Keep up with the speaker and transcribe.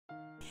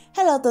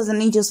Hello, those are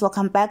Ninjas.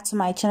 Welcome back to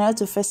my channel.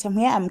 To first time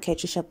here, I'm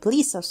Ketrisha.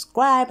 Please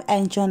subscribe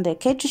and join the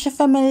Ketrisha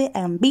family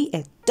and be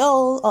a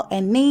doll or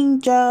a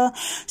ninja.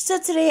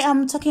 So today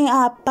I'm talking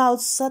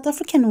about South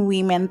African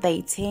women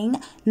dating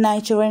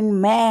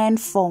Nigerian men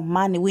for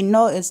money. We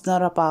know it's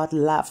not about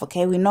love,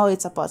 okay? We know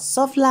it's about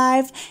soft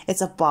life.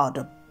 It's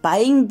about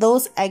buying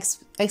those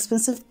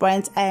expensive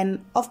brands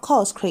and of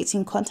course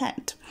creating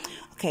content.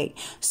 Okay,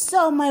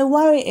 so my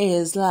worry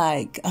is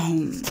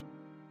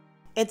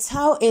it's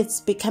how it's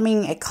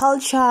becoming a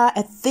culture,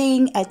 a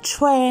thing, a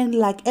trend.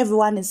 Like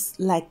everyone is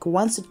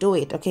wants to do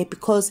it, okay?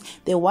 Because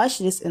they watch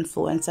these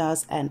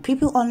influencers and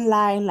people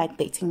online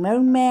dating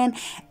married men,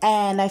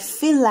 and I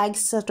feel like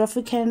South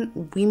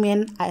African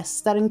women are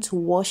starting to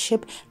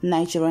worship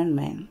Nigerian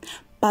men.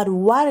 But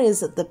what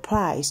is the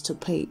price to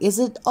pay? Is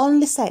it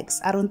only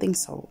sex? I don't think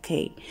so,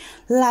 okay?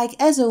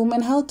 As a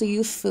woman, how do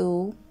you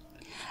feel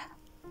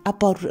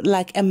about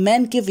a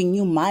man giving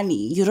you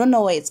money? You don't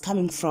know where it's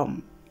coming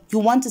from. You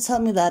want to tell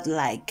me that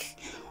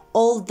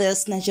all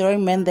these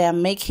Nigerian men, they are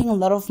making a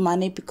lot of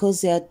money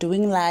because they are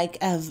doing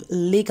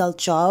legal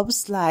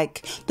jobs?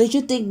 Don't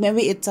you think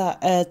maybe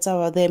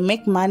they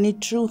make money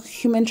through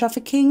human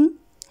trafficking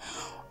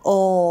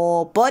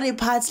or body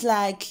parts?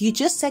 You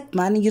just take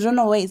money, you don't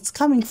know where it's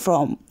coming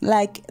from.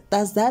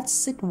 Does that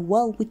sit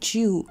well with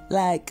you?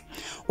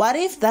 What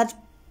if that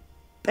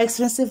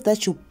expensive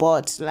that you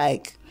bought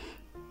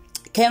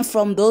came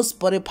from those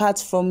body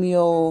parts from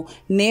your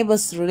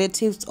neighbor's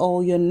relatives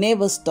or your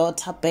neighbor's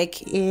daughter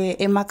back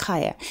in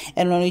Makaya,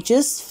 and when you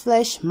just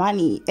flash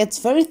money, it's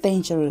very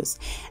dangerous.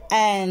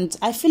 And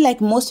I feel like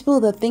most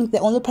people that think the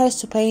only price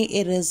to pay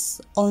it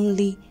is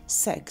only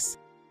sex.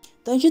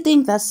 Don't you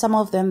think that some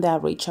of them, they are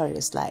richer?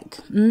 Is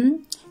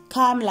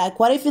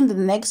what if in the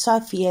next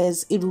 5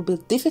 years it will be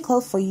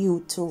difficult for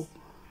you to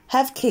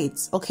have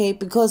kids, okay?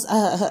 Because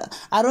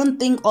I don't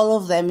think all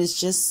of them is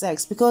just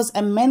sex, because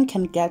a man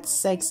can get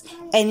sex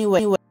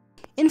anyway.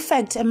 In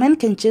fact, a man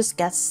can just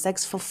get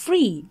sex for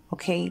free,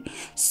 okay?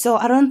 So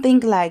I don't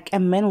think a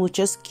man will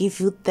just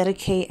give you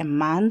 30k a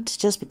month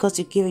just because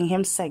you're giving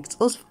him sex.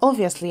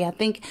 Obviously, I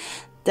think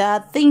there are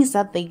things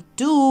that they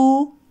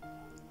do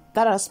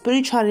that are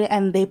spiritually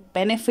and they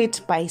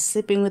benefit by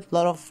sleeping with a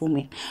lot of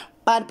women.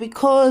 But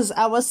because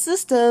our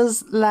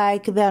sisters,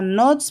 they're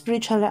not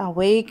spiritually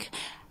awake,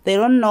 they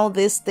don't know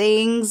these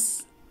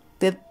things.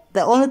 The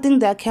only thing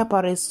they care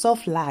about is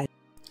soft life.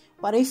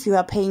 What if you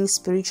are paying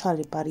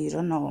spiritually but you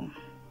don't know?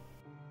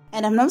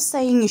 And I'm not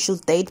saying you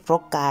should date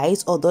broke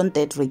guys or don't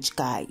date rich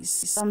guys.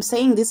 So I'm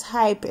saying this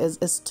hype is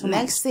too much.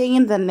 Next thing,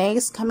 in the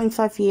next coming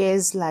 5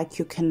 years,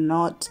 you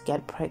cannot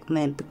get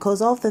pregnant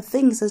because of the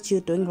things that you're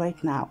doing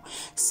right now.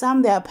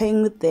 Some, they are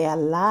paying with their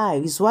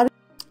lives. What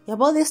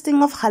about this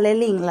thing of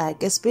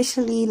halaling,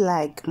 especially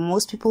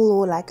most people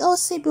who are oh,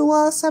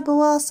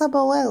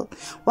 sbwl.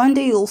 One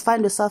day you'll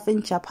find yourself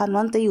in Japan,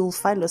 one day you'll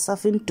find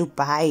yourself in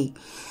Dubai,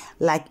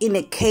 in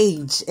a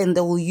cage, and they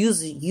will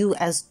use you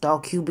as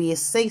dog. You'll be a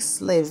sex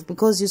slave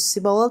because you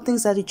sbwl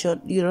things that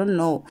you don't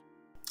know.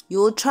 You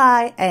will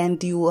try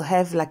and you will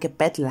have a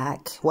bad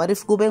luck. What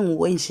if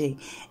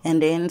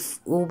and then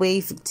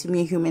ube victim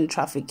of human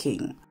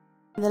trafficking?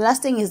 The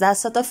last thing is that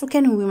South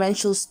African women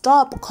should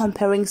stop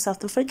comparing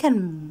South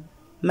African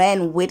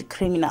men with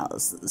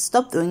criminals.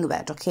 Stop doing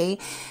that, okay?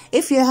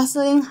 If you're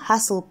hustling,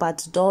 hustle,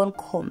 but don't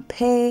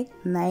compare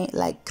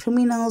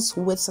criminals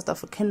with South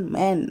African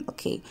men,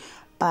 okay?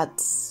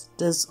 But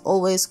there's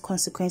always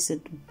consequences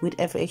with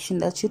every action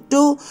that you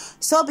do.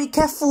 So be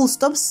careful.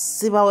 Stop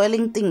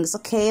sbwling things,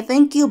 okay?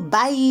 Thank you.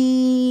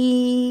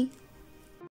 Bye.